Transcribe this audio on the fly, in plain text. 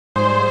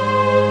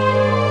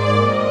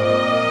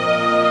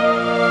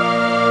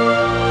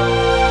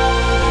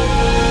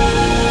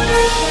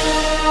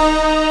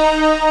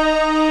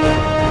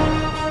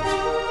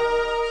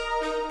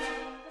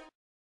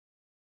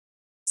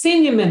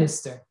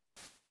minister,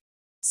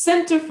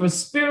 Center for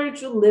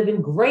Spiritual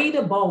Living,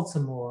 Greater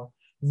Baltimore,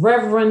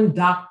 Reverend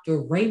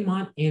Dr.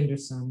 Raymont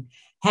Anderson,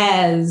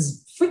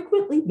 has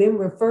frequently been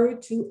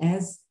referred to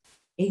as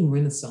a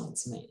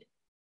Renaissance man.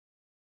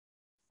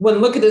 One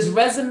look at his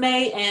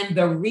resume and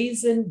the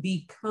reason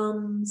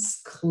becomes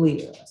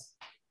clear.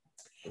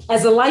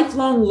 As a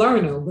lifelong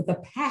learner with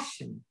a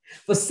passion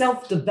for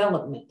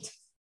self-development,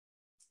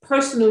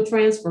 personal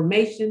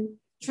transformation,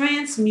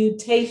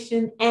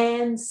 transmutation,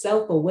 and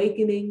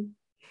self-awakening,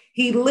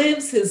 he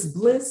lives his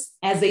bliss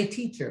as a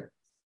teacher,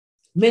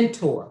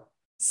 mentor,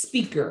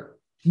 speaker,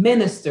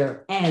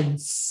 minister, and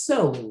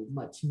so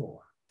much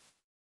more.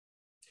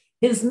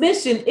 His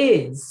mission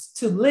is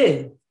to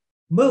live,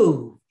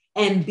 move,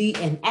 and be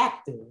an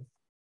active,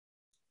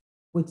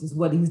 which is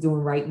what he's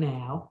doing right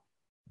now,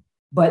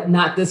 but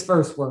not this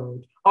first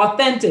word.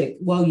 Authentic,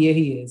 well, yeah,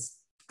 he is.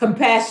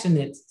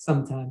 Compassionate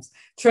sometimes.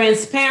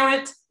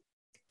 Transparent,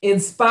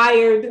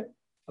 inspired,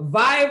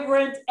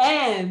 vibrant,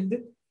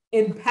 and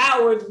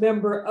empowered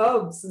member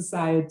of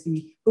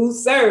society who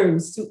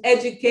serves to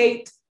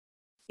educate,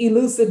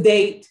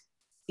 elucidate,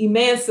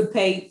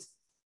 emancipate,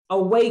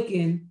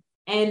 awaken,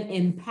 and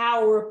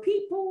empower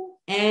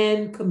people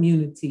and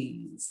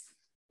communities.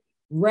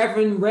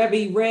 Reverend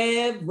Revy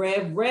Rev,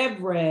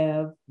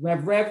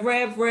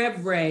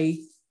 Ray,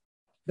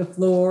 the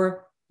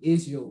floor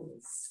is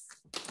yours.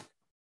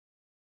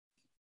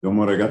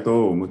 Domo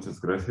arigato, muchas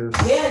gracias.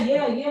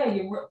 Yeah,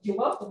 you're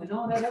welcome and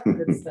all that other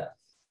good stuff.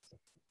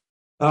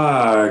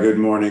 Good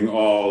morning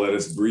all. Let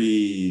us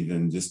breathe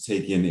and just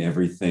take in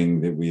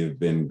everything that we have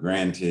been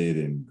granted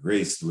and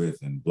graced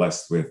with and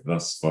blessed with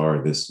thus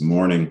far this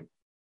morning.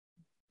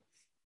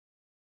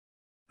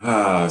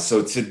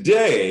 So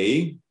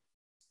today,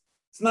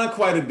 it's not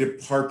quite a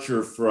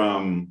departure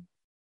from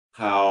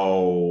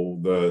how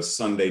the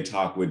Sunday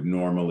talk would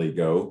normally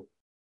go,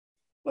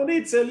 but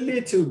it's a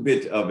little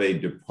bit of a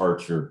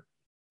departure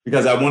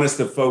because I want us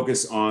to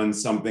focus on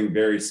something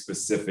very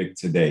specific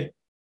today.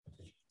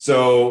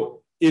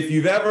 So if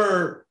you've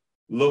ever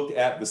looked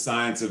at the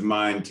Science of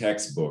Mind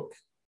textbook,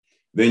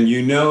 then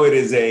you know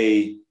it's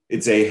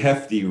a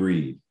hefty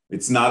read.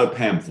 It's not a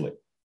pamphlet.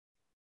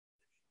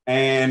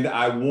 And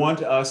I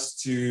want us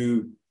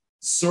to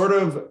sort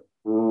of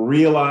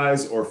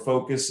realize or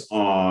focus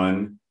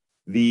on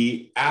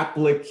the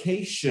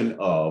application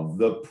of,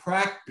 the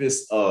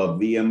practice of,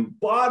 the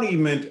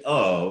embodiment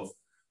of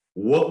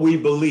what we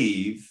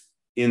believe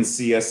in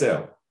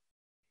CSL.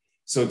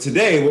 So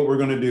today, what we're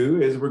going to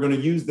do is we're going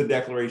to use the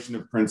Declaration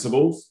of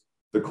Principles,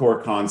 the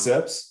core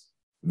concepts,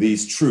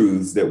 these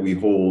truths that we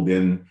hold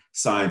in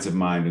Science of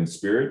Mind and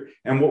Spirit.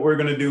 And what we're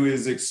going to do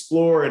is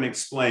explore and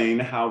explain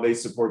how they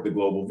support the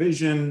global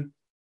vision,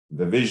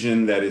 the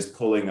vision that is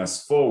pulling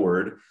us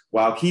forward,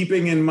 while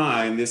keeping in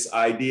mind this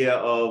idea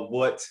of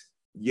what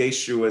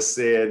Yeshua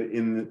said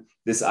in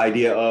this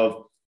idea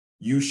of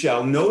you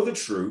shall know the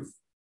truth.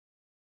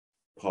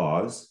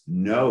 Pause,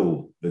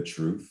 know the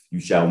truth. You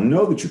shall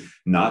know the truth,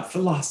 not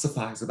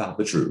philosophize about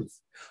the truth,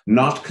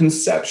 not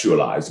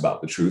conceptualize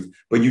about the truth,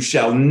 but you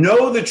shall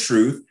know the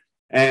truth,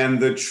 and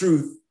the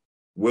truth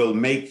will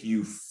make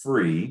you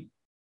free.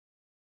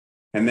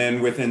 And then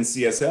within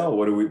CSL,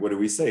 what do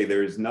we say?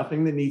 There is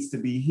nothing that needs to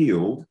be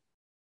healed,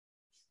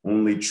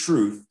 only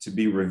truth to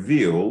be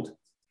revealed.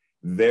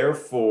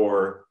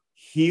 Therefore,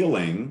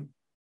 healing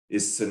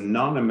is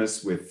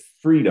synonymous with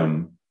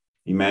freedom,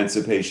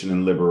 emancipation,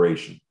 and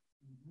liberation.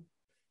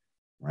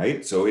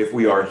 Right? So if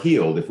we are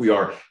healed, if we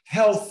are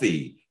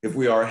healthy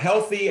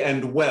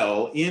and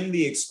well in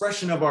the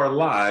expression of our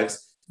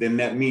lives, then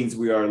that means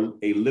we are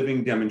a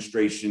living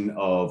demonstration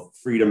of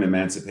freedom,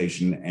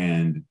 emancipation,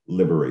 and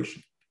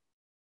liberation.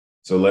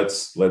 So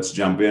let's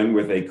jump in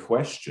with a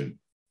question.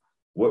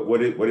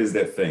 What is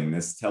that thing,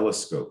 this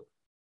telescope,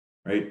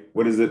 right?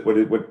 What is it?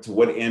 To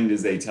what end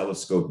is a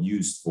telescope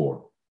used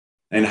for?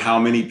 And how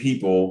many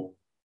people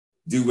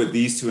do what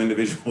these two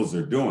individuals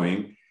are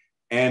doing,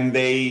 and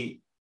they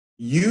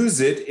use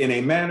it in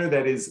a manner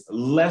that is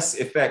less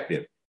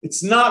effective?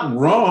 It's not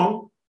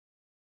wrong.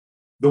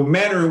 The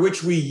manner in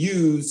which we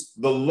use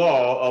the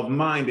law of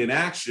mind and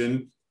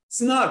action,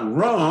 it's not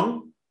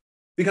wrong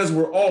because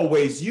we're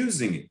always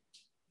using it.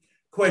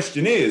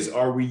 Question is,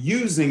 are we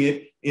using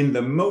it in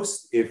the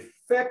most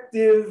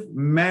effective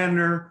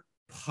manner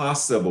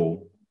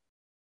possible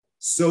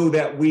so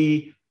that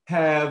we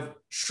have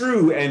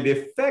true and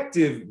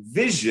effective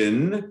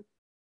vision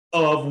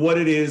of what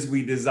it is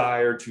we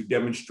desire to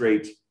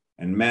demonstrate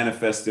and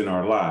manifest in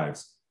our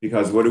lives?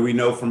 Because what do we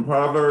know from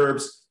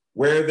Proverbs?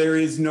 Where there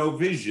is no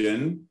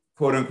vision,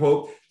 quote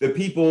unquote, the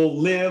people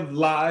live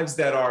lives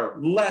that are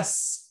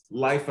less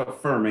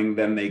life-affirming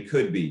than they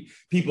could be.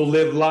 People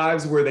live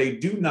lives where they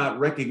do not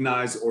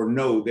recognize or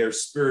know their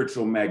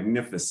spiritual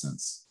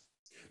magnificence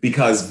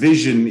because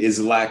vision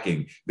is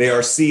lacking. They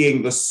are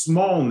seeing the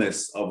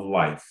smallness of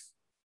life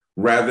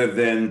rather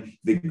than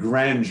the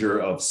grandeur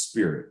of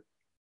spirit.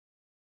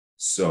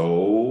 So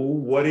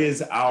what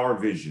is our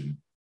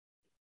vision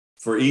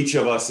for each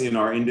of us in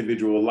our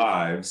individual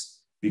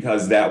lives?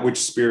 Because that which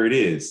spirit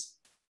is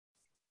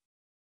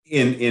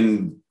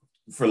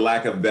for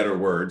lack of better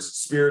words,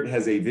 spirit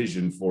has a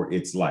vision for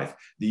its life.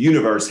 The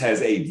universe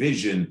has a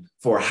vision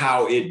for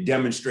how it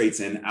demonstrates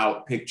and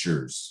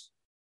outpictures.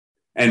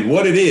 And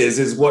what it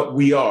is what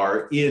we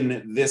are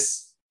in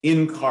this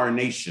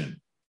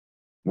incarnation.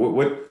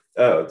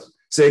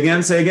 Say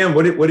again.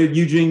 What did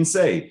Eugene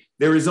say?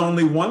 There is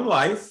only one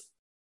life.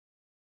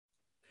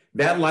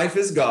 That life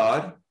is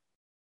God.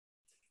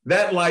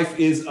 That life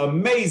is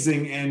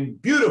amazing and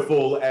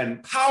beautiful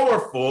and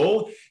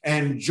powerful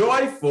and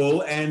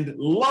joyful and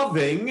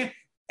loving.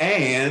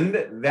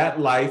 And that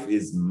life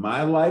is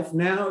my life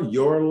now,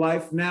 your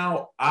life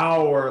now,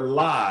 our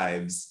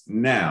lives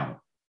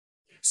now.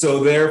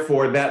 So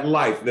therefore, that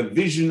life, the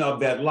vision of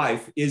that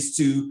life is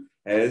to,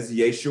 as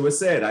Yeshua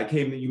said, I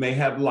came that you may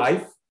have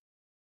life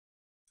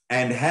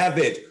and have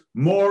it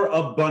more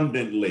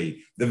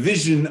abundantly. The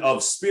vision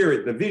of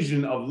spirit, the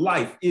vision of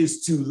life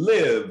is to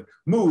live,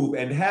 move,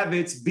 and have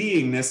its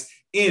beingness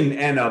in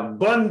an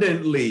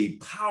abundantly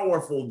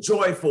powerful,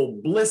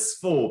 joyful,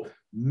 blissful,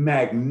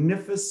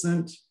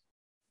 magnificent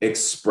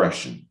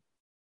expression.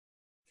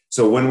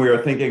 So when we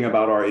are thinking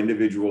about our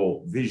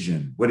individual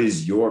vision, what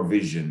is your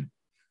vision?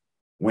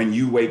 When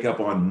you wake up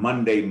on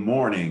Monday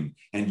morning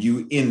and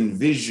you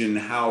envision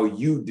how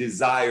you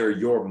desire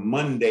your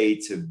Monday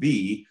to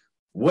be,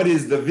 what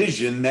is the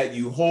vision that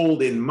you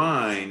hold in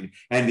mind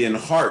and in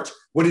heart?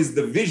 What is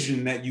the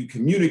vision that you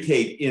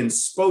communicate in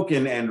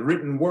spoken and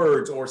written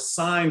words or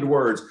signed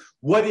words?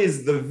 What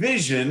is the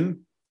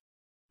vision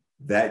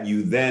that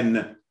you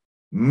then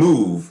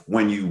move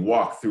when you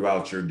walk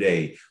throughout your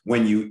day,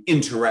 when you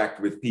interact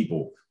with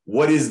people?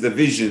 What is the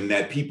vision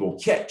that people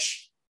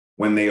catch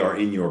when they are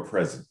in your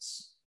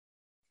presence?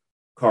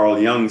 Carl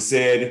Jung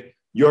said,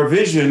 your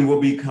vision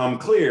will become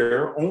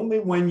clear only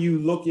when you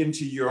look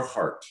into your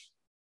heart.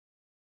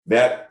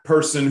 That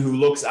person who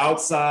looks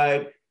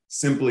outside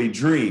simply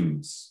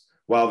dreams,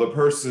 while the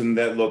person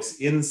that looks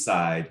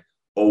inside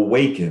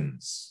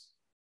awakens.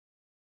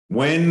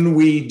 When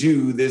we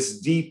do this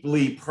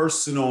deeply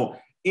personal,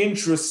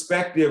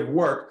 introspective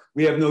work,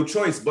 we have no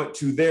choice but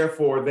to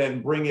therefore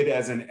then bring it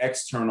as an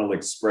external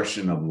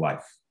expression of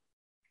life.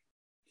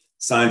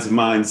 Science of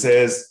Mind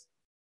says,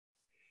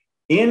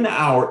 in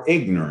our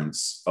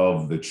ignorance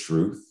of the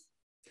truth,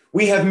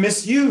 we have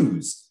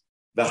misused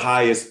the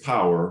highest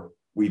power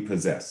we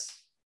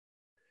possess.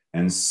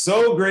 And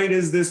so great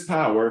is this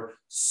power,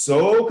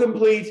 so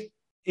complete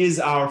is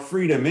our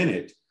freedom in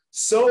it,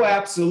 so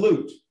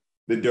absolute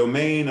the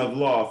domain of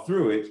law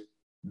through it,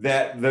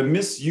 that the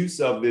misuse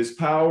of this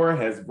power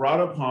has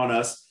brought upon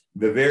us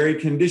the very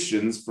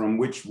conditions from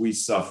which we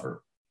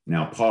suffer.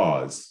 Now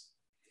pause,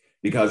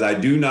 because I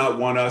do not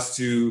want us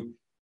to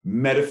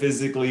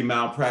metaphysically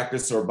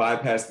malpractice or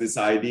bypass this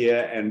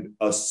idea and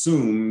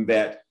assume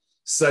that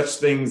such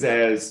things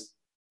as,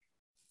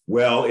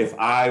 well, if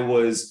I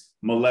was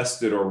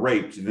molested or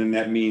raped, then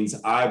that means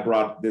I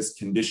brought this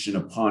condition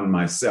upon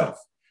myself.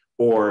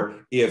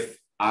 Or if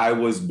I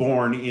was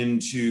born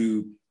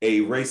into a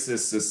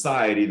racist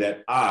society,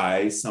 that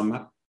I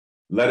somehow,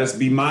 let us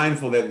be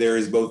mindful that there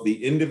is both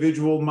the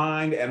individual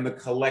mind and the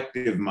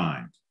collective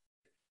mind.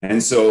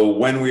 And so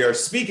when we are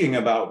speaking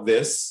about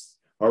this,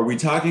 are we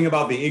talking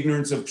about the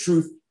ignorance of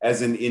truth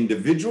as an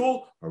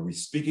individual? Are we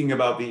speaking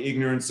about the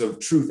ignorance of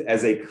truth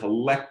as a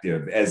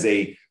collective, as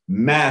a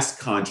mass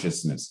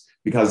consciousness?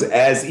 Because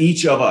as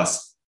each of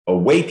us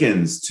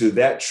awakens to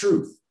that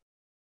truth,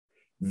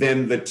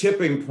 then the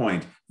tipping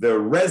point, the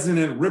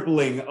resonant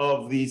rippling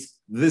of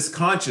this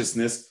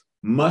consciousness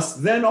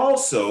must then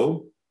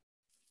also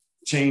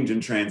change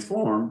and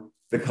transform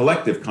the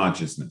collective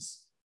consciousness.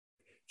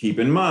 Keep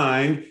in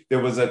mind, there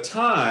was a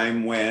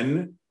time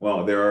when,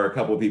 well, there are a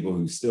couple of people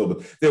who still,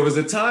 but there was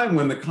a time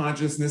when the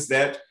consciousness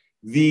that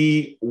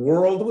the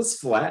world was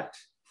flat.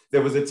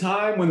 There was a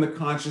time when the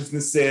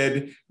consciousness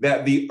said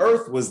that the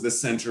earth was the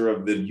center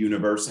of the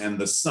universe and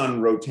the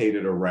sun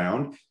rotated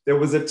around. There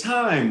was a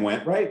time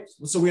when, right?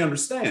 So we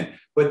understand.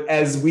 But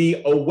as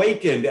we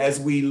awakened, as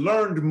we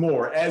learned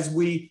more, as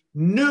we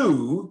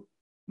knew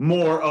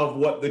more of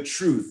what the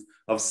truth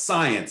of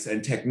science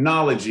and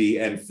technology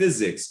and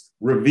physics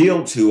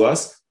revealed to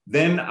us,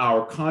 then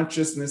our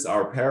consciousness,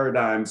 our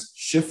paradigms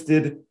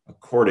shifted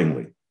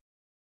accordingly.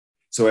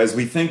 So as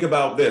we think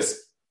about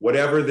this,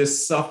 whatever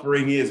this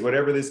suffering is,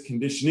 whatever this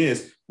condition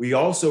is, we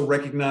also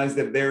recognize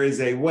that there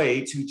is a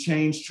way to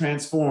change,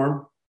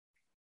 transform,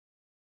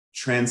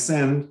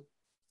 transcend,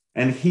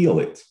 and heal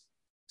it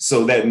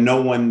so that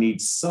no one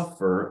needs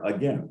suffer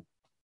again.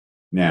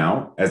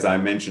 Now, as I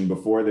mentioned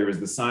before, there is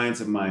the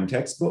Science of Mind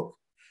textbook,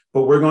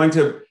 but we're going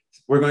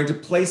to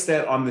place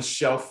that on the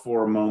shelf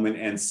for a moment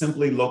and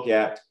simply look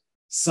at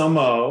some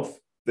of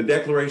the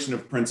Declaration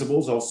of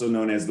Principles, also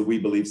known as the We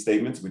Believe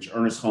Statements, which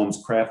Ernest Holmes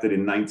crafted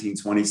in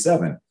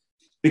 1927.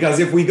 Because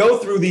if we go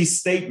through these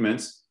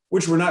statements,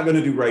 which we're not going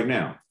to do right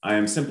now, I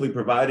am simply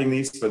providing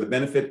these for the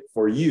benefit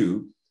for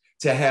you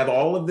to have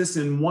all of this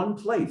in one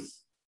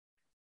place,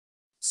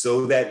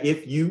 so that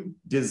if you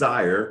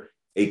desire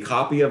a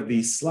copy of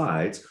these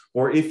slides,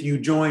 or if you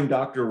join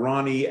Dr.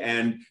 Ronnie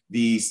and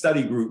the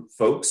study group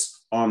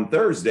folks on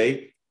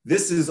Thursday,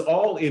 this is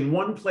all in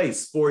one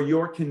place for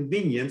your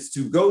convenience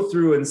to go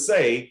through and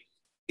say,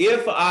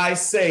 if I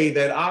say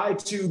that I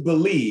too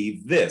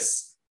believe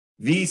this,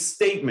 these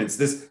statements,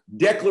 this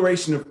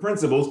declaration of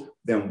principles,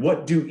 then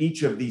what do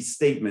each of these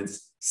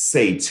statements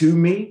say to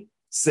me,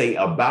 say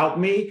about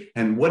me,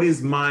 and what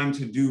is mine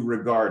to do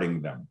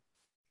regarding them?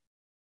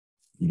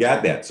 You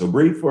got that? So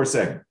breathe for a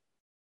second.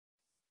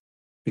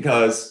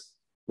 Because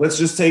let's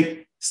just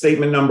take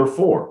statement number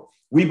 4.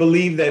 We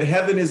believe that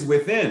heaven is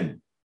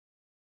within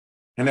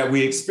and that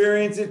we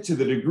experience it to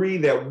the degree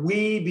that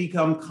we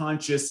become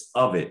conscious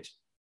of it.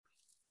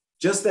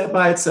 Just that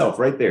by itself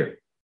right there.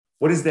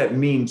 What does that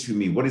mean to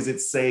me? What is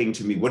it saying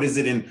to me? What is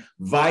it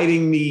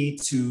inviting me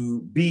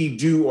to be,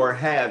 do, or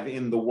have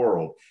in the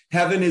world?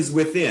 Heaven is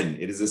within.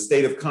 It is a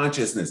state of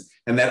consciousness,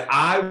 and that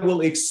I will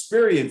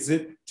experience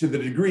it to the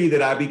degree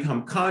that I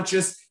become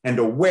conscious and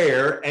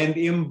aware and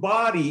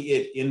embody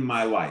it in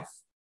my life.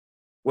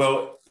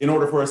 Well, in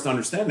order for us to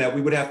understand that,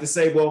 we would have to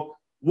say, well,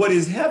 what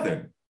is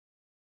heaven?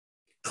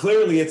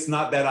 Clearly, it's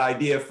not that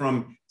idea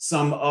from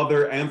some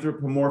other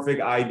anthropomorphic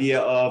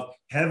idea of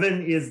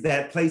heaven is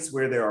that place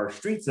where there are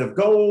streets of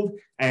gold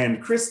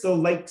and crystal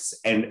lakes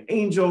and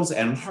angels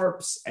and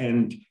harps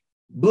and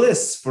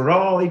bliss for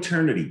all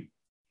eternity.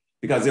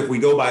 Because if we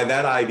go by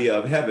that idea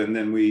of heaven,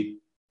 then we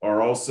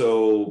are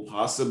also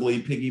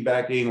possibly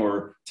piggybacking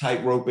or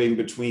tightroping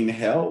between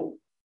hell.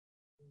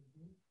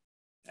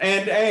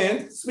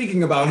 And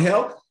speaking about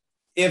hell,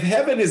 if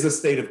heaven is a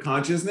state of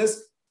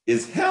consciousness,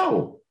 is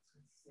hell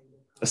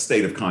a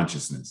state of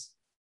consciousness?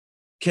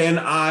 Can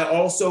I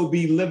also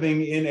be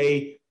living in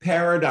a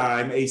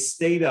paradigm, a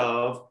state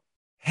of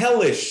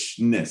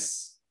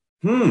hellishness?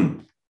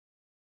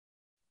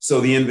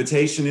 So the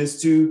invitation is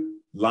to,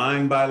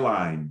 line by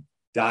line,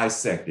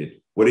 dissect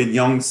it. What did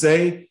Jung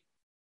say?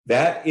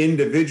 That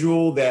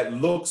individual that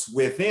looks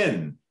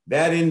within,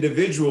 that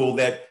individual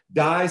that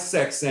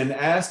dissects and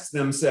asks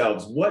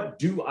themselves, what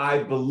do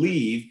I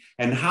believe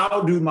and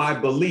how do my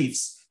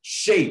beliefs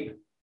shape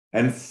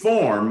and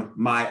form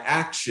my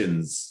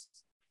actions?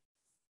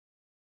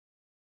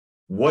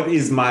 What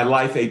is my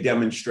life a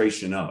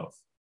demonstration of?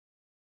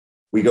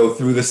 We go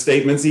through the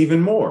statements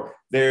even more.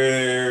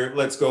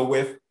 Let's go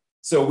with,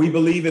 so we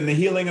believe in the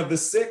healing of the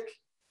sick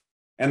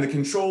and the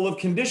control of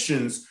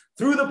conditions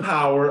through the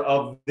power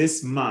of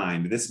this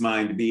mind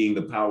being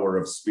the power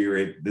of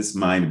spirit, this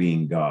mind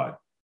being God.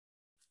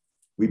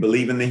 We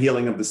believe in the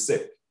healing of the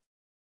sick.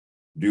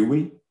 Do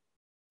we?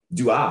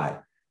 Do I?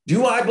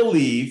 Do I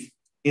believe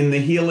in the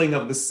healing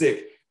of the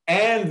sick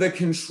and the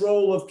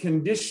control of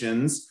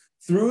conditions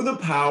through the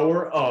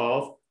power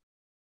of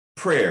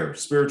prayer,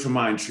 spiritual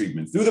mind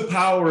treatment, through the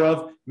power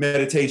of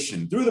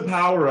meditation, through the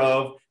power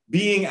of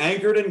being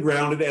anchored and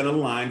grounded and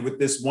aligned with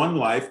this one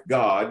life,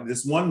 God,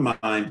 this one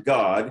mind,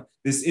 God,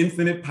 this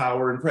infinite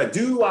power and prayer?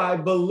 Do I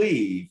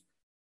believe?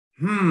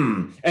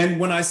 And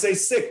when I say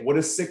sick, what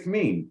does sick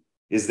mean?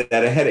 Is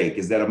that a headache?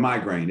 Is that a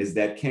migraine? Is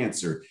that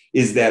cancer?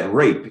 Is that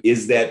rape?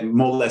 Is that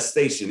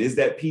molestation? Is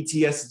that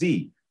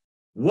PTSD?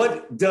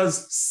 What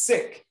does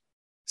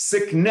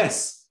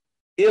sickness,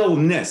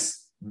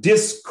 illness,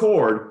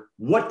 discord,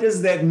 what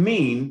does that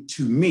mean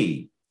to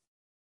me?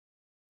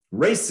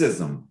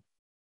 Racism,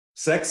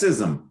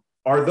 sexism,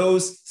 are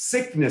those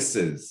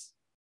sicknesses?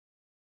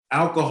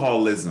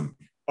 Alcoholism,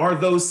 are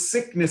those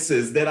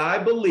sicknesses that I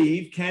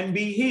believe can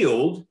be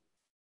healed,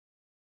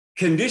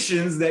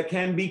 conditions that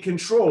can be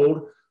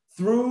controlled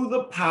through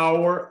the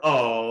power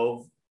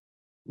of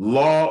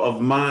law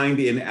of mind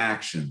in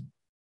action?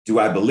 Do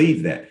I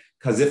believe that?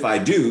 Because if I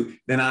do,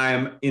 then I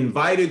am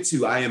invited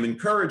to, I am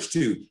encouraged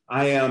to,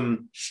 I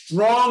am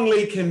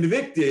strongly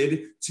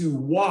convicted to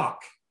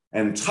walk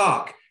and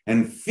talk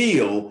and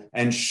feel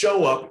and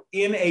show up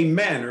in a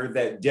manner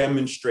that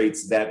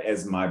demonstrates that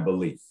as my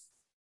belief.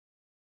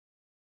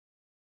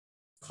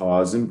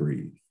 Pause and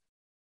breathe.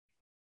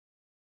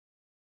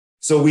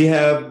 So we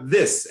have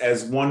this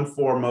as one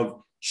form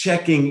of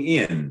checking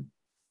in.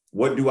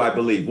 What do I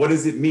believe? What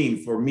does it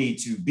mean for me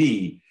to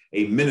be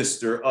a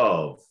minister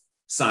of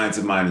science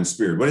of mind and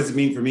spirit? What does it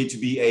mean for me to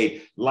be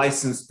a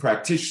licensed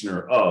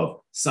practitioner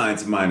of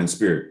science of mind and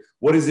spirit?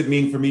 What does it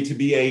mean for me to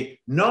be a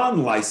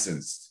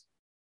non-licensed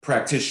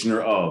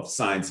practitioner of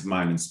science of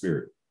mind and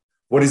spirit?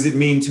 What does it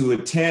mean to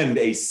attend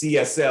a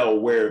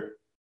CSL where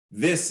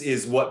this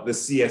is what the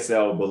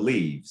CSL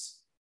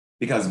believes?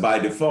 Because by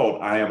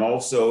default, I am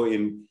also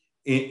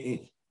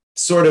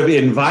sort of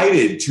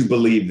invited to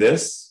believe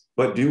this,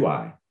 but do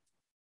I?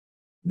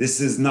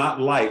 This is not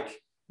like,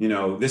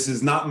 this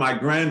is not my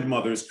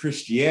grandmother's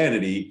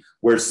Christianity,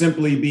 where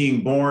simply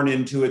being born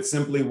into it,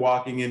 simply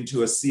walking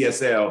into a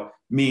CSL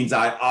means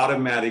I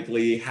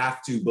automatically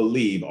have to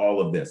believe all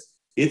of this.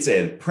 It's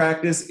a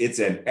practice, it's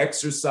an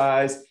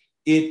exercise,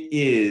 it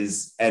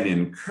is an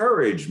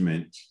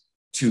encouragement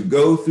to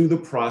go through the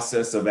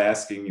process of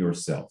asking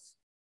yourself.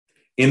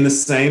 In the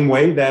same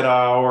way that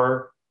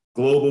our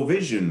global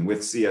vision with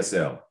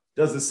CSL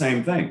does the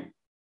same thing.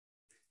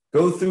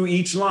 Go through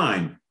each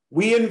line.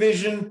 We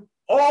envision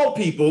all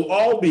people,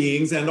 all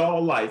beings, and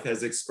all life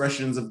as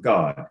expressions of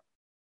God.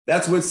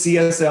 That's what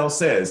CSL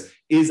says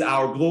is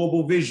our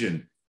global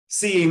vision,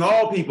 seeing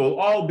all people,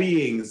 all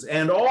beings,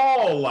 and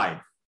all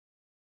life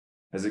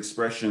as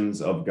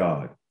expressions of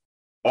God.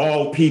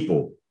 All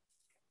people.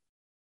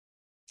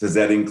 Does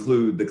that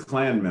include the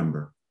clan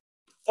member?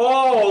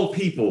 All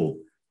people.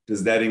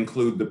 Does that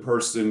include the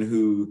person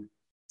who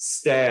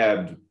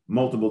stabbed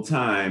multiple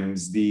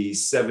times the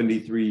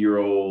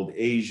 73-year-old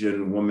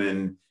Asian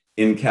woman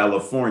in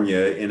California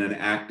in an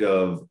act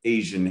of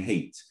Asian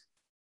hate?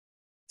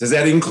 Does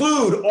that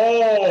include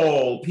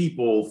all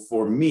people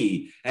for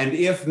me? And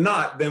if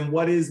not, then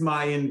what is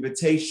my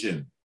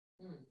invitation?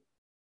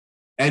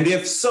 And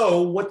if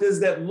so, what does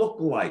that look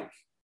like?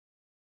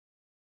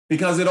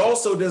 Because it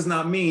also does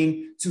not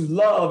mean to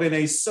love in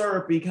a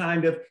syrupy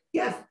kind of,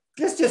 yeah,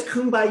 let's just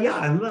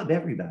kumbaya and love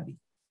everybody.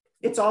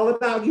 It's all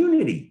about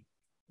unity.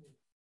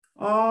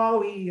 All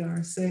we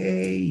are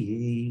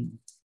saying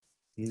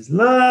is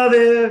love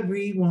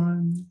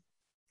everyone.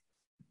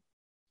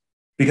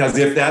 Because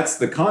if that's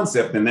the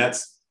concept, then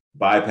that's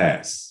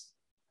bypass.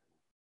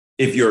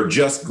 If you're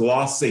just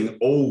glossing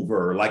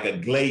over like a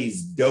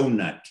glazed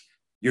donut,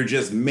 you're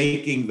just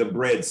making the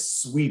bread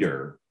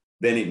sweeter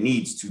than it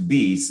needs to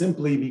be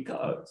simply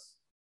because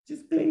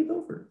just glaze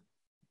over.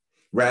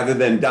 Rather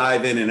than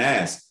dive in and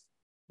ask,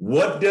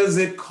 what does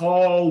it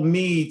call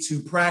me to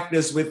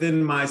practice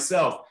within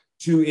myself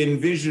to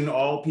envision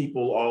all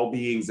people, all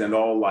beings, and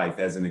all life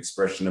as an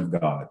expression of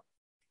God?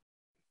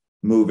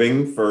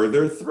 Moving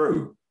further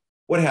through.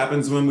 What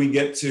happens when we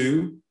get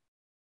to,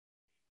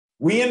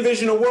 we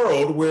envision a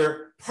world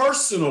where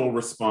personal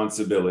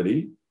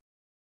responsibility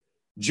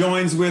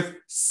joins with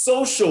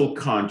social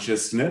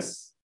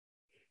consciousness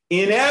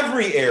in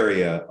every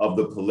area of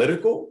the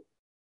political,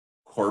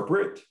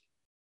 corporate,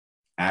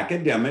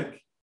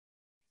 academic,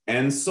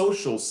 and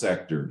social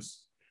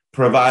sectors,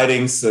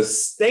 providing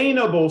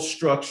sustainable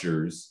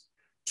structures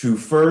to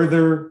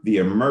further the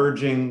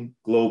emerging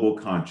global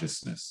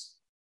consciousness.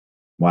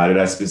 Why did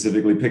I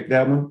specifically pick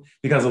that one?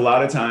 Because a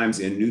lot of times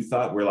in New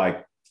Thought, we're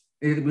like,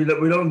 we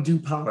don't do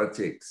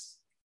politics.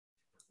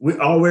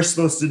 All we're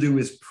supposed to do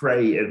is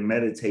pray and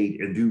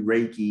meditate and do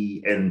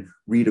Reiki and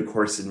read A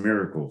Course in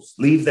Miracles.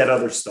 Leave that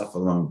other stuff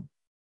alone.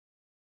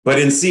 But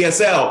in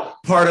CSL,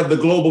 part of the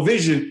global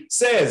vision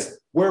says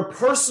where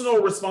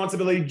personal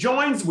responsibility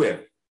joins with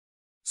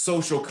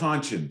social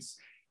conscience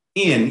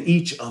in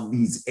each of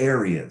these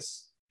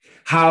areas.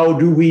 How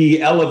do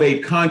we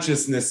elevate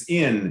consciousness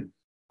in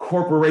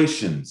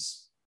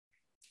corporations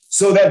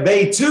so that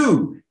they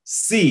too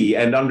see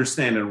and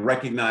understand and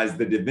recognize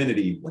the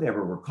divinity,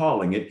 whatever we're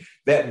calling it,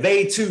 that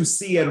they too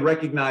see and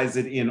recognize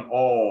it in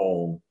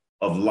all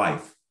of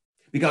life?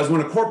 Because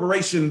when a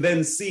corporation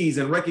then sees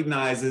and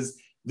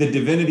recognizes the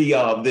divinity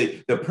of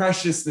the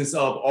preciousness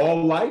of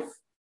all life,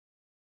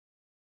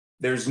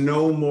 there's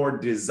no more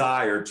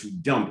desire to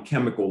dump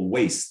chemical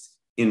waste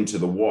into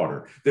the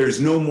water. There's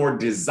no more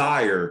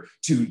desire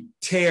to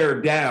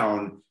tear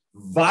down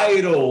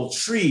vital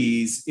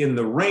trees in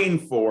the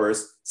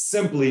rainforest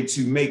simply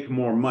to make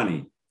more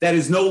money. That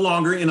is no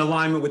longer in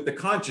alignment with the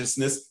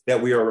consciousness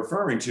that we are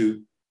referring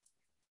to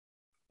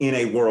in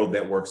a world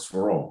that works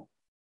for all.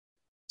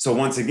 So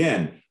once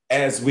again,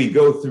 as we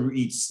go through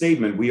each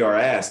statement, we are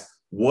asked,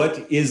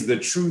 what is the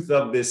truth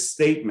of this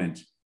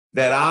statement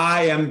that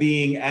I am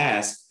being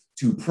asked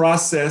to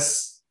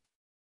process,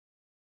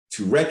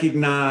 to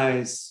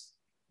recognize,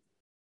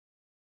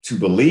 to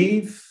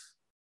believe,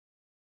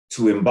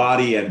 to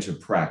embody, and to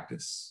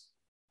practice?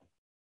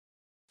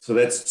 So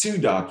that's 2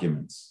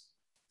 documents.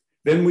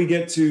 Then we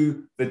get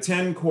to the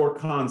 10 core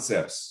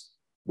concepts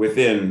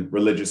within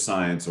religious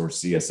science or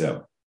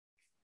CSL,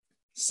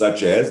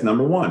 such as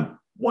number 1,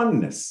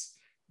 oneness.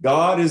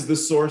 God is the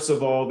source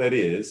of all that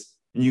is,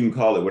 and you can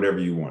call it whatever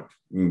you want.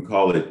 You can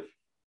call it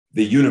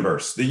the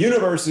universe. The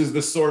universe is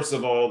the source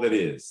of all that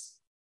is,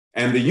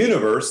 and the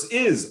universe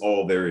is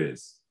all there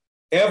is.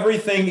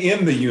 Everything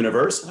in the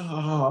universe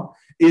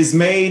is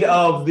made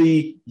of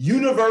the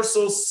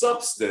universal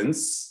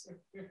substance,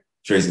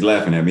 Tracy's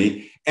laughing at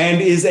me, and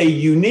is a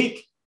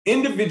unique,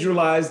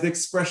 individualized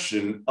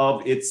expression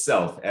of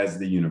itself as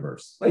the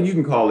universe. Like you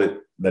can call it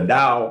the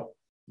Tao,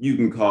 you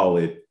can call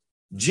it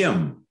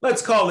Jim.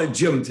 Let's call it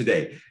Jim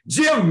today.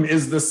 Jim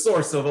is the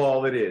source of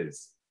all it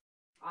is.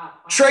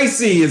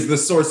 Tracy is the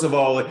source of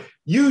all.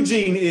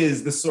 Eugene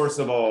is the source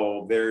of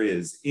all there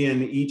is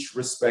in each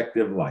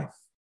respective life.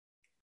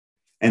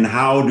 And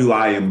how do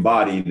I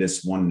embody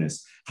this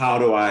oneness? How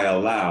do I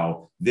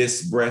allow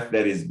this breath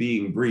that is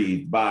being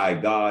breathed by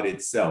God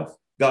itself,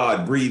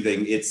 God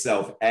breathing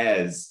itself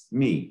as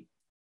me,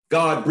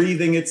 God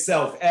breathing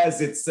itself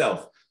as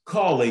itself,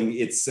 calling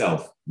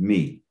itself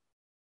me?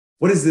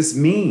 What does this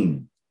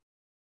mean?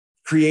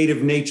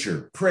 Creative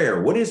nature,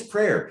 prayer. What is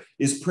prayer?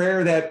 Is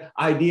prayer that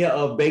idea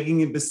of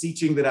begging and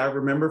beseeching that I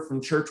remember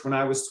from church when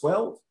I was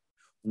 12?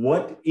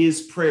 What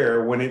is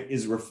prayer when it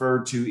is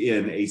referred to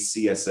in a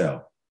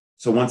CSL?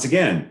 So once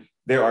again,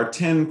 there are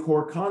 10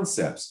 core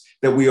concepts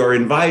that we are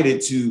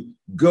invited to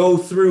go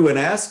through and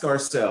ask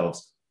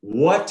ourselves,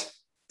 what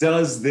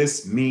does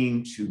this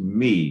mean to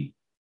me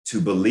to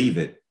believe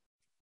it?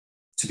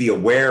 to be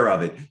aware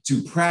of it,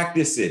 to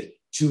practice it,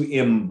 to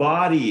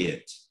embody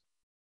it,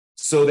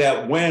 so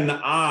that when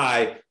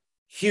I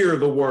hear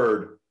the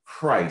word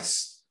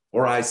Christ,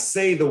 or I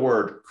say the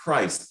word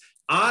Christ,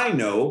 I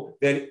know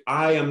that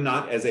I am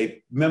not, as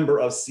a member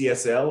of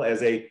CSL,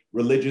 as a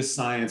religious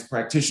science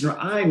practitioner,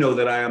 I know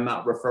that I am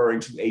not referring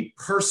to a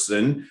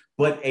person,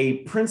 but a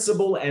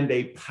principle and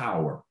a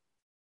power.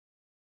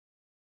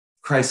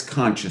 Christ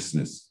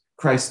consciousness,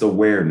 Christ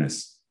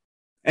awareness.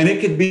 And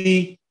it could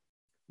be,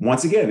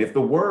 once again, if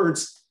the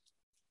words,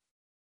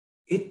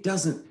 it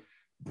doesn't,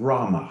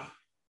 Brahma,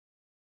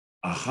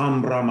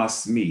 Aham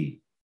Brahmasmi,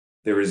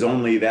 there is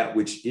only that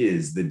which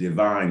is the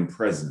divine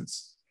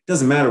presence.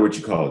 Doesn't matter what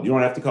you call it. You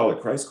don't have to call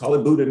it Christ. Call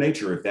it Buddha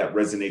nature if that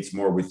resonates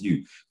more with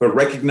you. But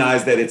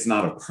recognize that it's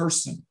not a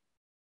person,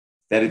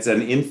 that it's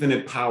an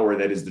infinite power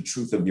that is the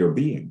truth of your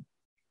being.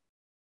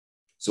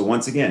 So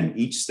once again,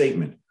 each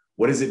statement,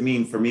 what does it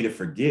mean for me to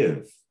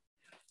forgive?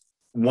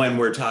 When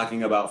we're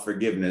talking about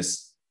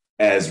forgiveness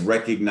as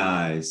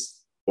recognized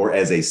or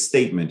as a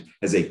statement,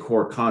 as a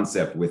core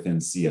concept within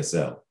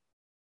CSL.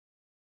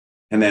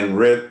 And then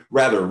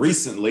rather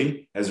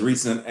recently, as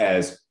recent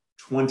as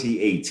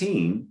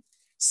 2018,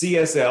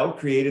 CSL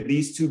created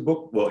these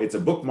it's a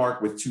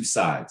bookmark with two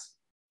sides.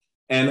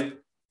 And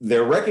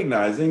they're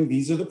recognizing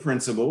these are the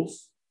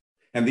principles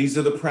and these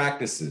are the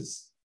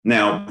practices.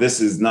 Now,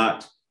 this is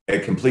not a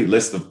complete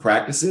list of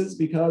practices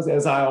because,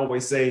 as I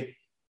always say,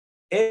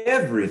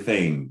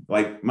 everything,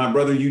 like my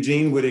brother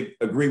Eugene would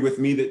agree with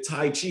me that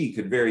Tai Chi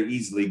could very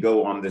easily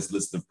go on this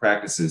list of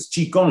practices.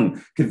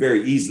 Qigong could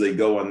very easily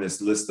go on this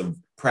list of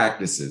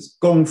practices.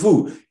 Kung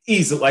Fu,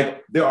 easily,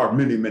 like there are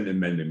many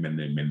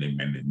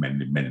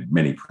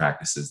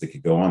practices that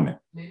could go on there.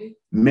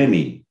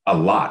 Many, a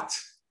lot.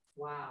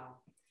 Wow.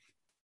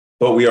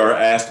 But we are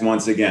asked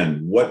once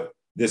again, what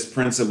this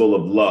principle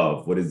of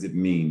love, what does it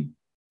mean?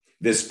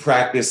 This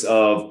practice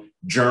of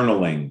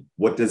journaling,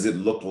 what does it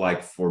look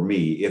like for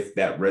me if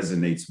that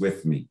resonates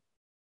with me?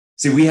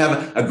 See, we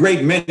have a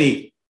great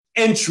many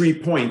entry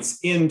points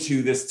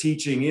into this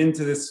teaching,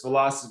 into this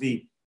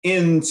philosophy,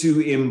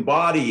 into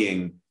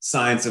embodying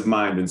science of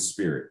mind and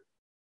spirit.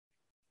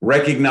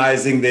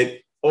 Recognizing that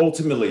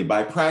ultimately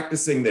by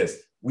practicing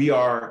this, we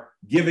are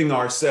giving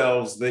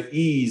ourselves the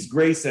ease,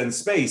 grace, and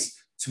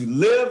space to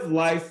live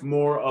life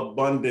more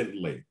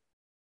abundantly,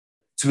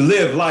 to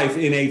live life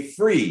in a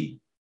free,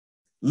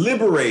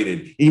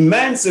 liberated,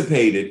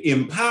 emancipated,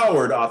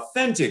 empowered,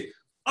 authentic,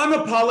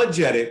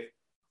 unapologetic,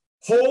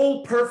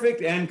 whole,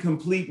 perfect, and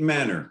complete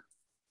manner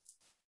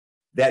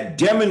that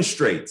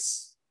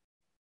demonstrates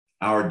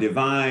our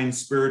divine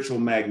spiritual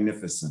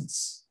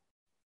magnificence,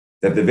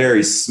 that the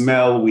very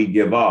smell we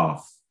give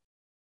off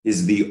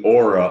is the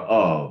aura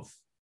of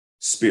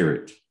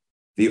spirit,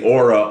 the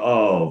aura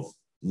of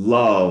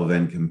love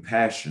and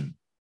compassion,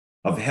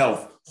 of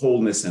health,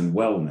 wholeness, and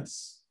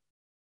wellness.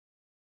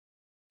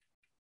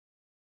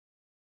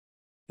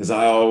 As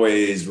I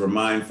always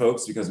remind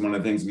folks, because one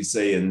of the things we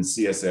say in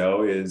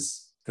CSL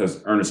is,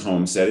 because Ernest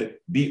Holmes said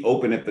it, be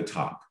open at the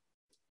top.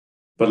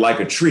 But like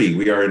a tree,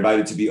 we are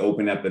invited to be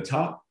open at the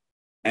top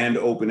and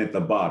open at the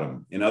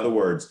bottom. In other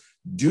words,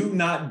 do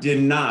not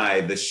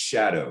deny the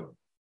shadow.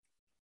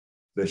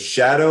 The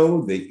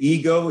shadow, the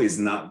ego, is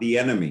not the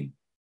enemy.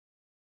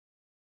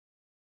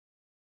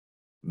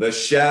 The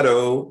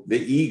shadow, the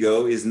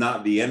ego, is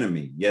not the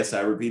enemy. Yes,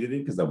 I repeated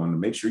it because I wanted to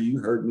make sure you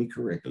heard me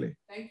correctly.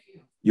 Thank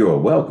you. You are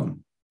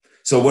welcome.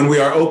 So when we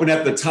are open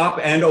at the top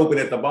and open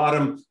at the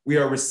bottom, we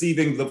are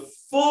receiving the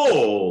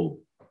full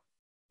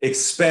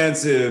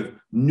expansive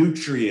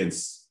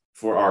nutrients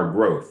for our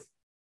growth.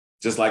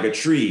 Just like a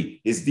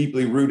tree is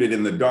deeply rooted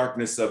in the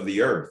darkness of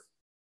the earth,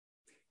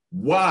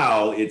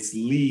 while its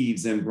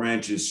leaves and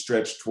branches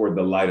stretch toward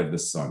the light of the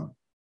sun.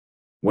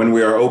 When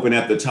we are open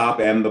at the top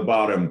and the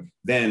bottom,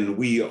 then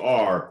we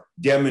are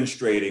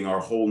demonstrating our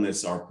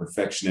wholeness, our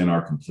perfection, and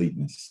our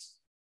completeness.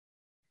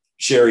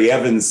 Sherry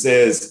Evans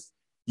says,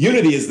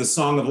 unity is the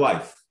song of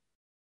life.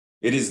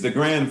 It is the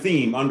grand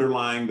theme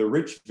underlying the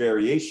rich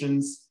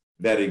variations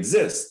that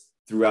exist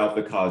throughout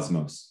the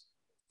cosmos.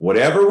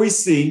 Whatever we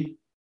see,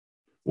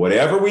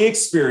 whatever we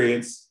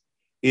experience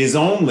is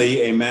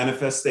only a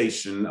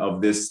manifestation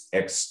of this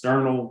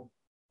eternal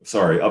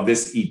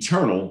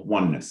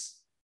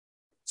oneness.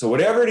 So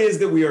whatever it is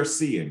that we are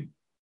seeing,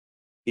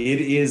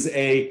 it is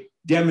a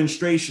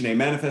demonstration, a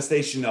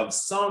manifestation of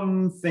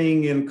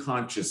something in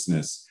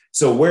consciousness.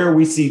 So where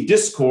we see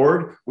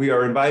discord, we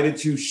are invited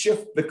to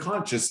shift the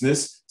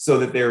consciousness so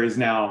that there is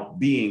now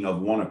being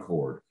of one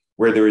accord.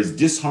 Where there is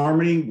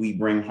disharmony, we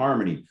bring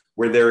harmony.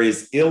 Where there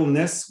is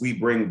illness, we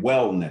bring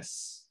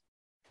wellness.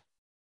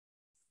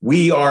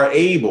 We are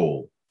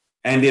able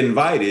and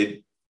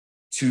invited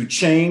to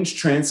change,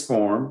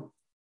 transform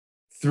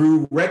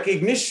through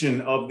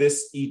recognition of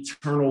this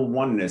eternal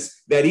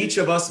oneness that each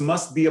of us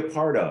must be a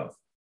part of.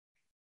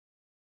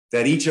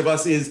 That each of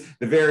us is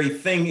the very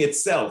thing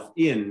itself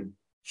in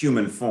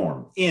human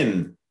form,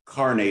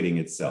 incarnating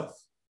itself.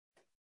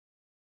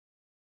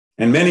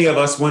 And many of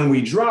us, when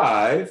we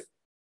drive,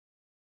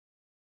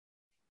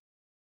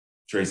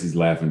 Tracy's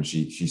laughing,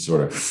 she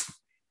sort of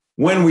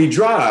When we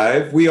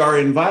drive, we are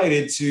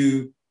invited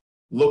to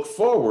look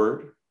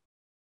forward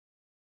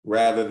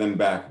rather than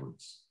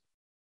backwards.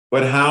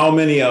 But how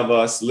many of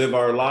us live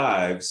our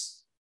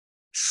lives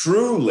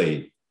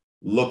truly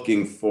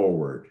looking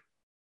forward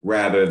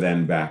rather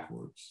than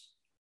backwards?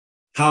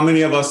 How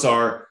many of us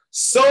are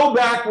so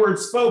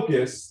backwards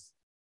focused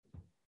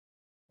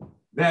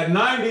that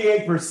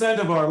 98%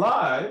 of our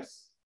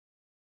lives,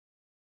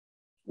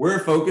 we're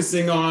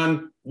focusing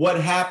on what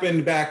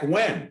happened back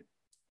when?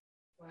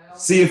 Wow.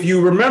 See, if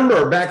you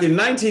remember back in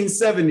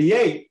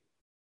 1978,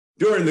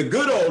 during the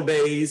good old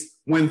days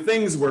when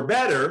things were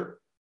better,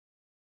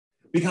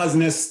 because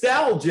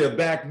nostalgia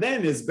back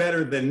then is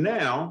better than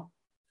now,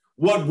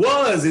 what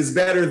was is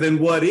better than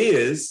what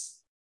is.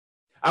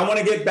 I want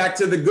to get back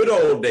to the good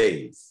old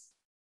days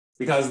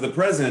because the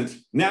present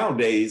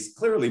nowadays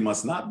clearly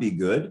must not be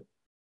good.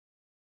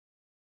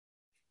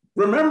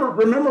 Remember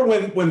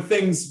when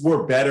things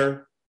were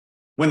better,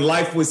 when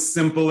life was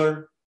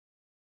simpler?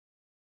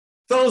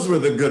 Those were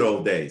the good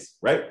old days,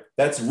 right?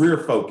 That's rear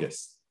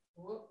focus.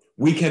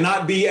 We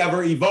cannot be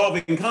ever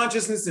evolving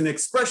consciousness and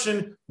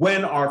expression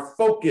when our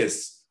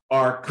focus,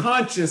 our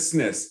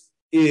consciousness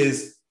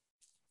is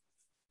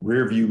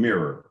rear view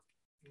mirror.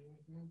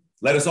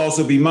 Let us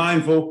also be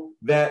mindful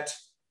that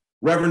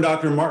Reverend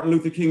Dr. Martin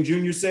Luther King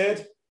Jr.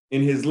 said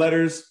in his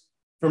letters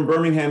from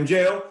Birmingham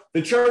jail,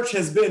 the church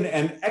has been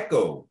an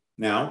echo.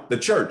 Now, the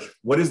church,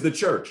 what is the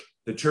church?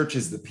 The church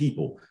is the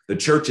people. The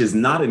church is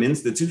not an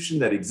institution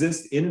that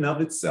exists in and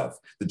of itself.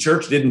 The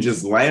church didn't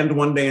just land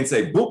one day and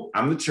say, boop,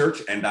 I'm the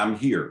church and I'm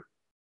here.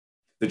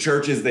 The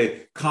church is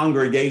the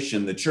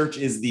congregation. The church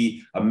is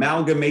the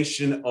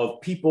amalgamation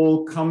of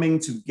people coming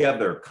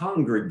together,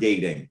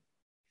 congregating.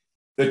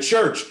 The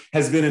church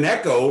has been an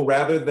echo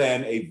rather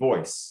than a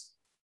voice,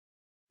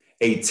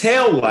 a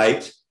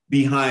taillight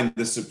behind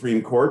the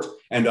Supreme Court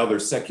and other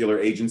secular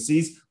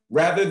agencies,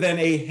 rather than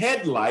a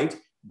headlight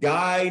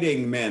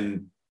guiding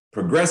men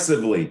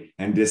progressively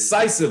and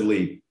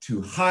decisively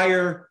to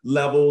higher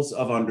levels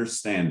of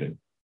understanding.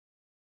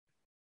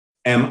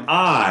 Am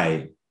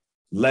I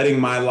letting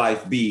my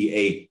life be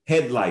a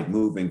headlight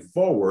moving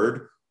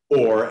forward,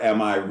 or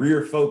am I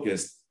rear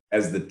focused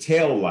as the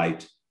tail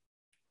light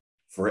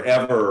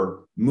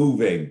forever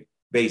moving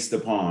based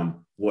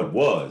upon what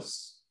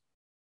was,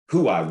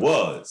 who I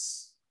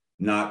was,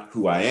 not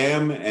who I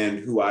am and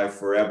who I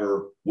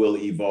forever will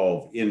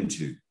evolve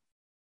into?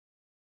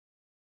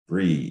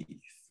 Breathe.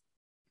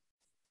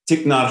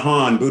 Thich Nhat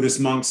Hanh, Buddhist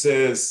monk,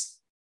 says,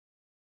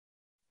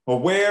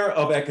 aware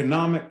of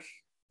economic,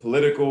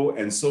 political,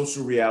 and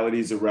social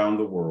realities around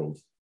the world,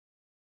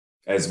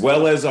 as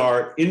well as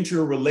our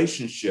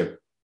interrelationship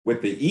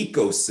with the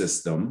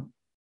ecosystem,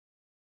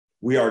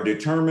 we are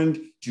determined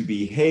to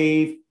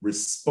behave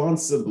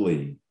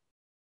responsibly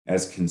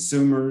as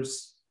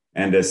consumers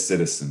and as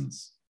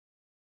citizens.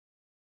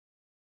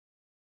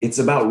 It's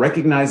about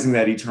recognizing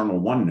that eternal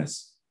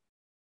oneness.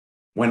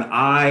 When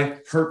I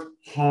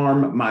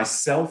harm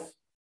myself,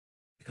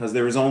 because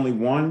there is only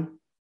one,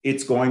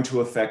 it's going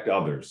to affect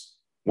others.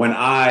 When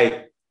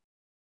I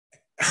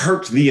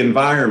hurt the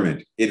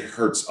environment, it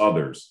hurts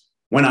others.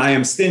 When I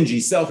am stingy,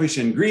 selfish,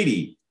 and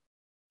greedy,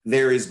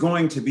 there is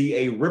going to be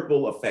a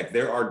ripple effect.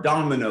 There are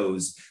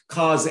dominoes,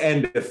 cause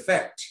and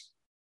effect.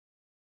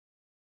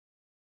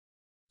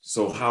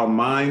 So how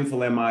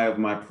mindful am I of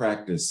my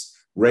practice,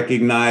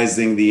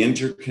 recognizing the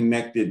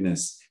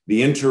interconnectedness,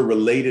 the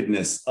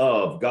interrelatedness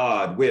of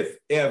God with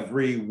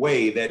every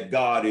way that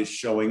God is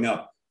showing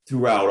up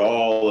throughout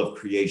all of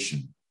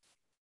creation?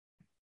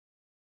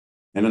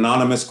 An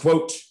anonymous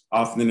quote,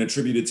 often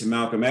attributed to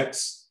Malcolm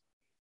X,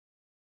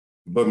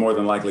 but more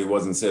than likely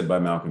wasn't said by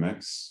Malcolm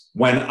X.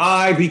 When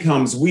I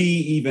becomes we,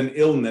 even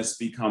illness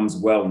becomes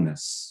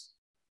wellness.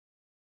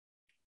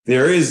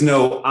 There is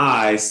no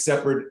I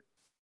separate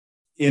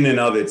in and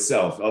of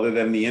itself, other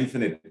than the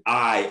infinite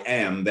I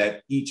am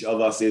that each of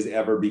us is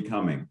ever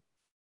becoming.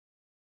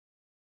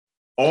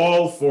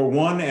 All for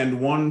one and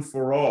one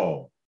for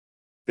all.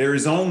 There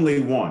is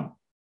only one.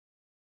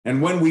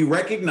 And when we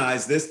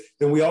recognize this,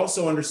 then we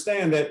also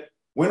understand that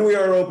when we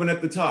are open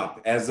at the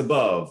top, as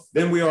above,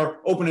 then we are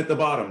open at the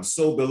bottom,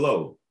 so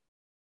below.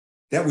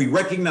 That we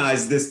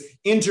recognize this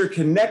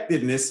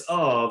interconnectedness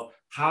of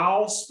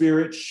how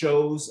spirit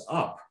shows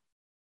up,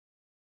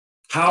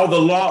 how the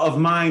law of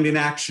mind in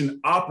action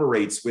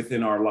operates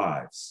within our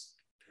lives.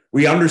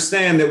 We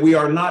understand that we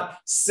are not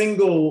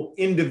single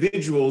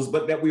individuals,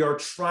 but that we are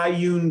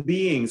triune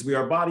beings. We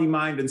are body,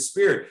 mind, and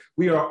spirit.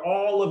 We are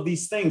all of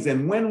these things.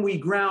 And when we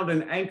ground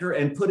and anchor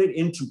and put it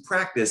into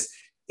practice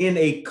in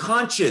a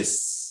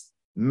conscious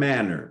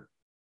manner,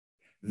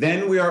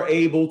 then we are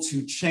able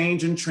to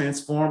change and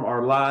transform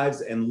our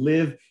lives and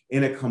live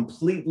in a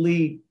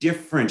completely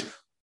different,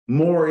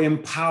 more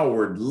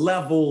empowered,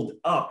 leveled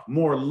up,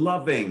 more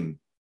loving,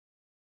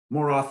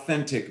 more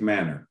authentic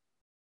manner.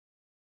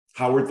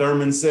 Howard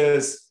Thurman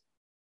says,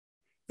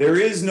 there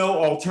is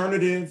no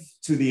alternative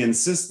to the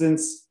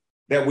insistence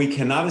that we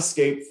cannot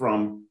escape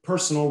from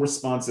personal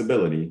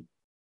responsibility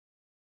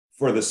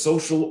for the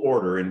social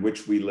order in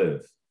which we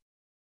live.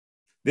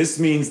 This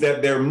means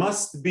that there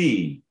must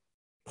be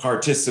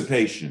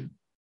participation.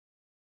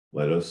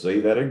 Let us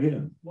say that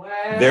again.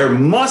 Wow. There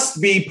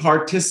must be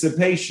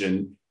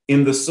participation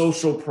in the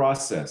social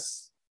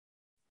process.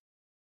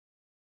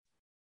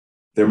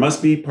 There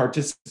must be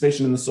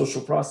participation in the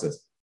social process.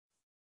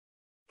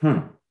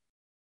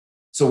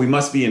 So we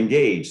must be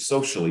engaged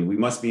socially. We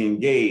must be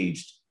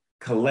engaged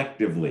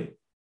collectively.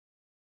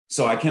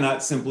 So I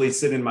cannot simply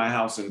sit in my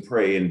house and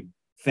pray and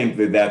think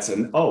that that's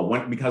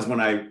because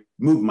when I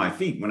move my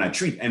feet, when I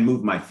treat and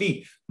move my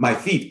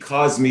feet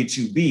cause me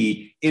to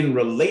be in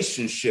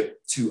relationship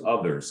to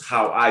others,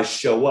 how I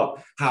show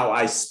up, how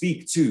I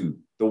speak to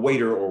the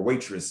waiter or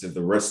waitress at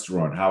the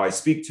restaurant, how I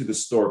speak to the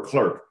store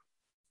clerk,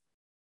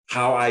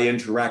 how I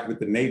interact with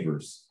the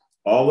neighbors.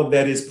 All of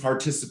that is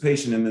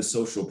participation in the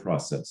social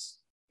process.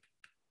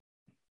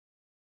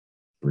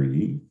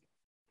 Breathe.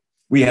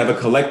 We have a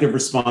collective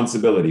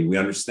responsibility. We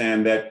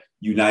understand that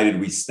united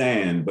we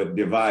stand, but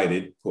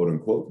divided, quote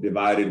unquote,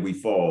 divided we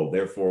fall.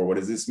 Therefore, what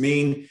does this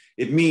mean?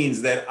 It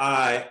means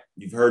that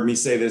you've heard me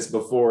say this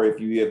before. If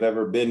you have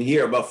ever been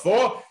here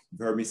before,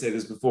 you've heard me say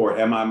this before.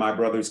 Am I my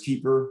brother's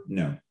keeper?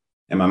 No.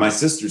 Am I my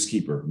sister's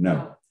keeper?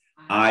 No.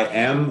 I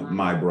am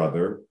my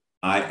brother.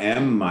 I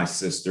am my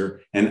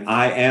sister, and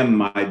I am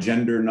my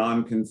gender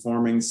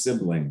non-conforming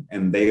sibling,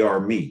 and they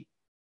are me.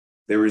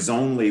 There is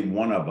only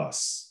one of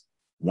us,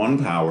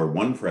 one power,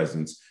 one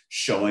presence,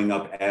 showing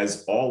up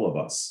as all of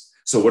us.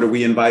 So what are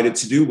we invited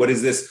to do? What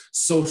is this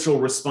social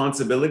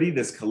responsibility,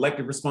 this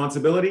collective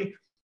responsibility?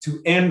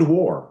 To end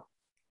war.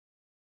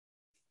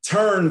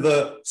 Turn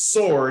the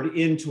sword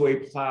into a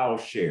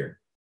plowshare.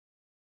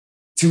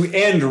 To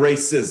end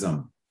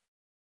racism.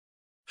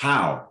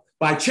 How?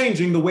 By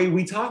changing the way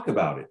we talk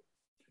about it.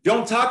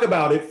 Don't talk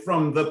about it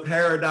from the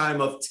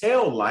paradigm of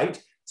tail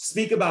light.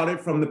 Speak about it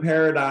from the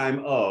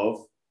paradigm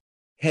of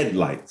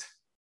headlight.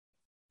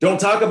 Don't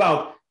talk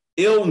about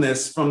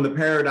illness from the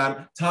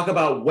paradigm. Talk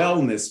about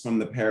wellness from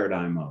the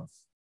paradigm of.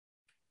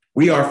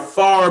 We are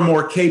far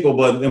more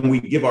capable than we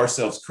give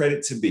ourselves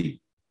credit to be,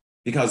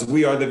 because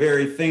we are the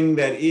very thing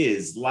that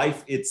is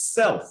life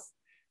itself,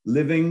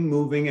 living,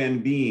 moving,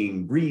 and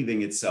being,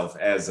 breathing itself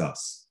as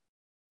us.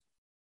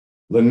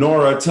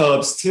 Lenora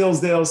Tubbs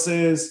Teasdale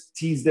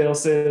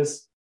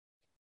says,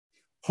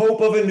 hope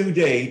of a new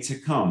day to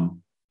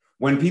come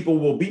when people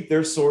will beat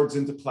their swords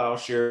into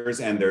plowshares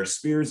and their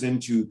spears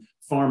into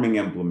farming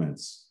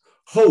implements.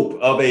 Hope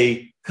of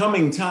a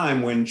coming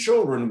time when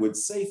children would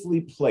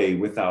safely play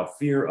without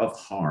fear of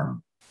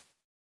harm.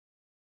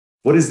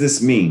 What does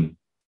this mean?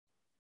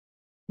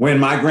 When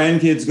my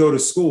grandkids go to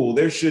school,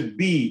 there should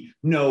be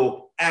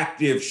no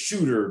active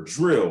shooter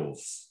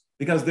drills,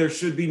 because there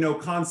should be no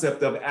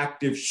concept of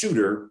active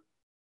shooter.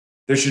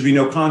 There should be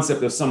no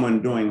concept of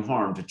someone doing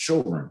harm to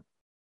children.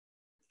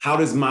 How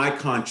does my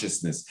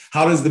consciousness,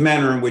 how does the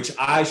manner in which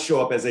I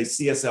show up as a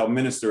CSL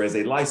minister, as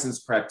a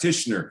licensed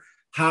practitioner,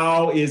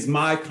 how is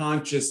my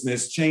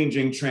consciousness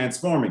changing,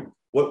 transforming?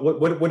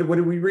 What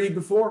did we read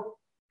before?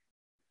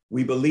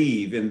 We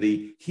believe in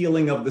the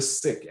healing of the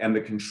sick and the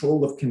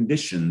control of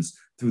conditions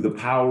through the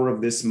power of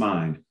this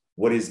mind.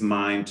 What is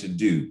mine to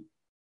do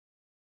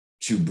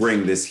to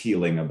bring this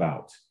healing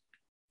about?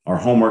 Our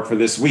homework for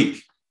this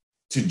week,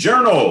 to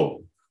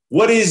journal.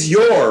 What is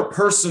your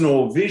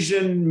personal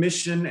vision,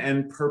 mission,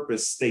 and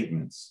purpose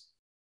statements?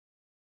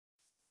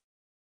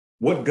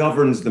 What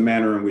governs the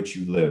manner in which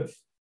you live?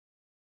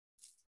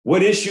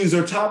 What issues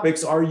or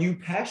topics are you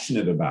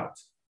passionate about?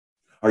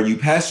 Are you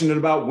passionate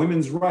about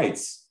women's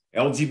rights,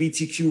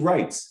 LGBTQ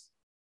rights,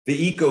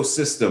 the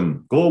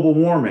ecosystem, global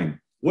warming?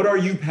 What are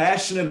you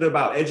passionate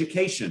about?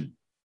 Education.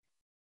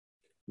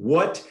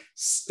 What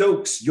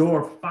stokes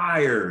your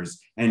fires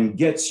and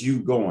gets you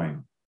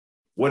going?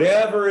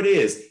 Whatever it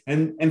is.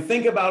 And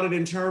think about it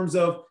in terms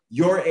of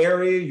your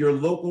area, your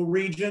local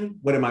region.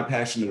 What am I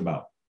passionate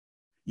about?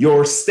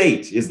 Your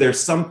state. Is there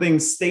something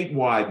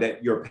statewide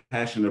that you're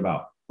passionate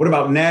about? What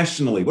about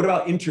nationally? What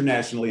about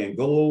internationally and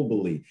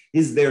globally?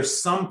 Is there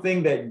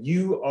something that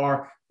you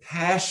are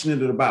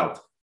passionate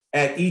about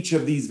at each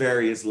of these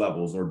various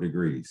levels or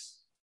degrees?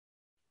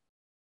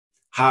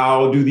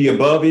 How do the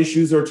above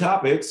issues or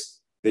topics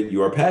that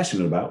you are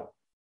passionate about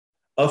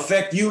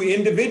affect you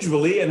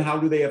individually, and how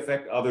do they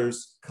affect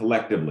others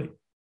collectively?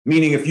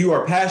 Meaning, if you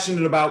are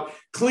passionate about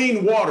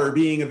clean water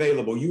being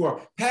available, you are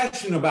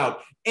passionate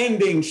about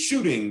ending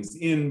shootings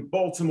in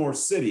Baltimore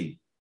City,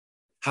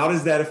 how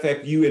does that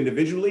affect you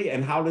individually,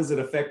 and how does it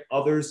affect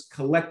others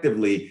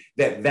collectively,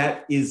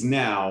 that is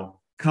now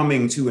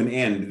coming to an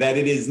end, that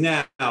it is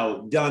now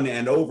done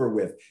and over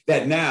with,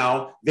 that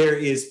now there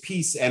is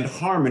peace and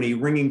harmony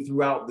ringing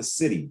throughout the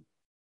city?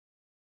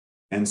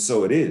 And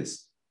so it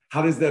is.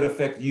 How does that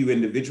affect you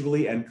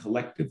individually and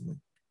collectively?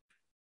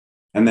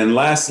 And then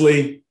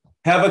lastly,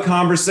 have a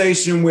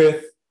conversation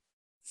with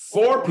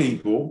four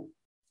people.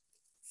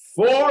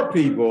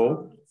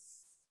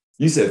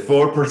 You said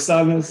four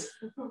personas?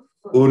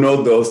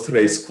 Uno, dos,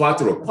 tres,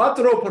 cuatro.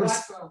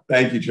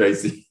 Thank you,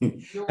 Tracy.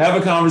 Have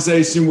a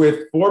conversation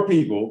with four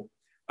people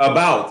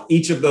about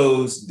each of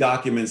those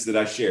documents that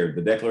I shared: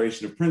 the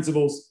Declaration of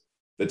Principles,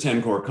 the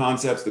 10 core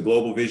concepts, the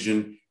global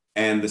vision,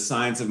 and the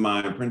science of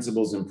mind,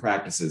 principles and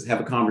practices. Have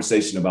a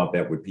conversation about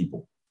that with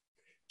people.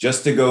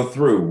 Just to go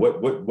through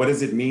what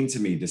does it mean to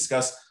me?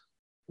 Discuss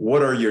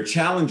what are your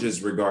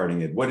challenges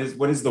regarding it? What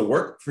is the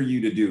work for you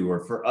to do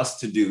or for us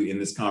to do in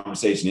this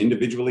conversation,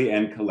 individually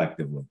and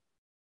collectively?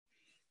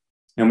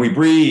 And we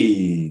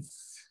breathe.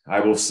 I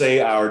will say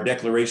our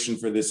declaration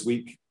for this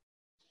week.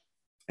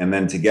 And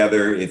then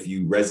together, if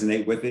you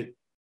resonate with it,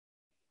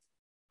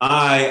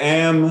 I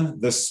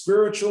am the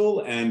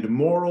spiritual and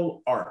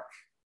moral arc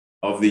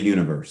of the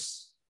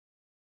universe.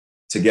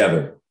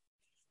 Together,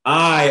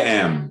 I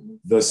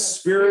am the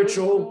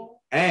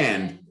spiritual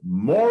and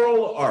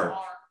moral arc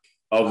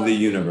of the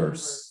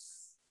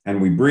universe.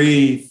 And we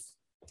breathe,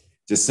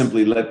 just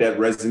simply let that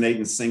resonate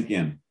and sink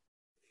in.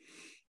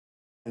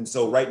 And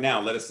so right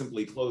now, let us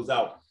simply close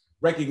out,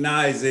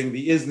 recognizing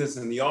the isness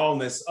and the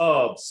allness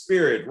of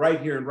spirit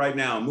right here and right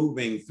now,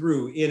 moving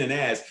through, in and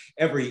as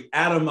every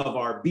atom of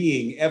our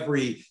being,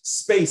 every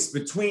space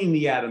between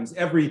the atoms,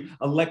 every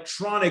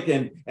electronic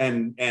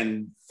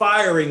and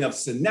firing of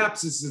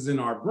synapses in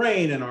our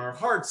brain and our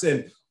hearts,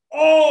 and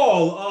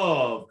all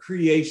of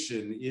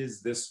creation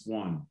is this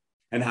one.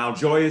 And how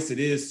joyous it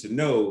is to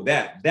know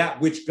that that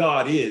which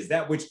God is,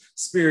 that which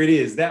spirit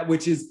is, that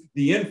which is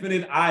the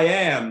infinite I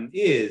am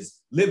is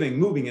living,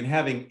 moving, and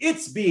having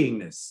its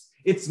beingness,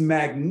 its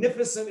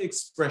magnificent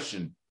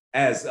expression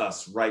as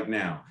us right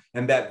now.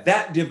 And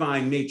that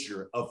divine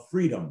nature of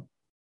freedom,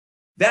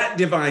 that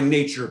divine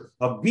nature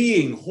of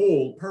being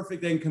whole,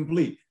 perfect, and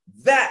complete,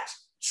 that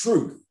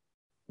truth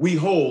we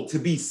hold to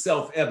be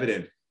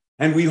self-evident.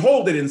 And we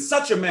hold it in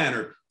such a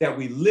manner that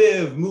we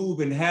live,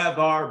 move, and have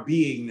our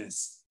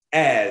beingness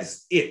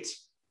as it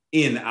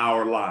in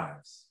our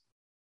lives.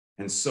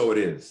 And so it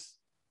is.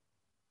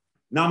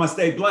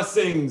 Namaste,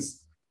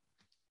 blessings.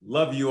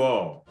 Love you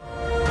all.